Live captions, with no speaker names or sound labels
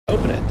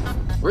open it.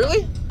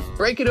 Really?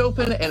 Break it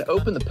open and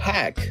open the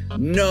pack.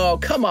 No,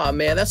 come on,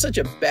 man. That's such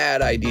a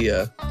bad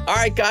idea. All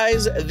right,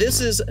 guys,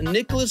 this is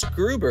Nicholas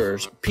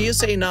Gruber's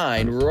PSA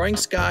 9 Roaring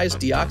Skies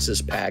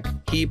Deoxys pack.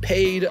 He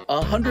paid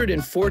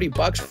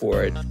 $140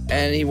 for it,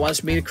 and he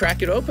wants me to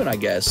crack it open, I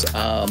guess.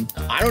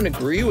 I don't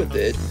agree with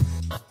it.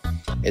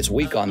 It's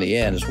weak on the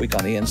end. It's weak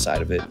on the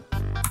inside of it.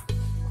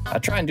 I'll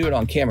try and do it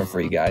on camera for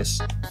you guys.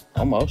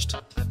 Almost.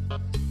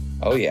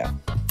 Oh, yeah.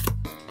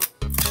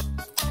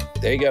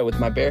 There you go, with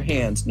my bare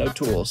hands, no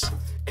tools.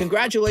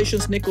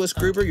 Congratulations, Nicholas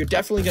Gruber. You're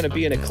definitely going to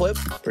be in a clip.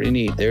 Pretty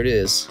neat. There it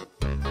is.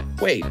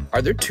 Wait,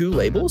 are there 2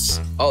 labels?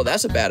 Oh,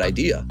 that's a bad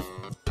idea.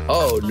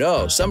 Oh,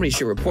 no. Somebody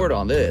should report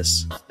on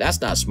this.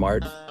 That's not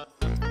smart.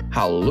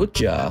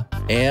 Hallelujah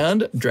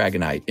and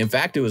Dragonite. In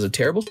fact, it was a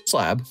terrible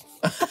slab.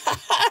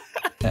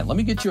 And let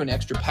me get you an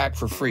extra pack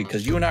for free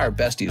because you and I are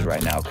besties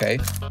right now, okay?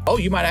 Oh,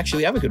 you might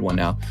actually have a good one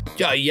now.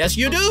 Yeah, yes,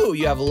 you do.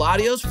 You have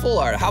Ladio's full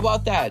art. How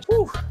about that?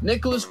 Whew.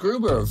 Nicholas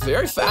Gruber,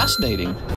 very fascinating.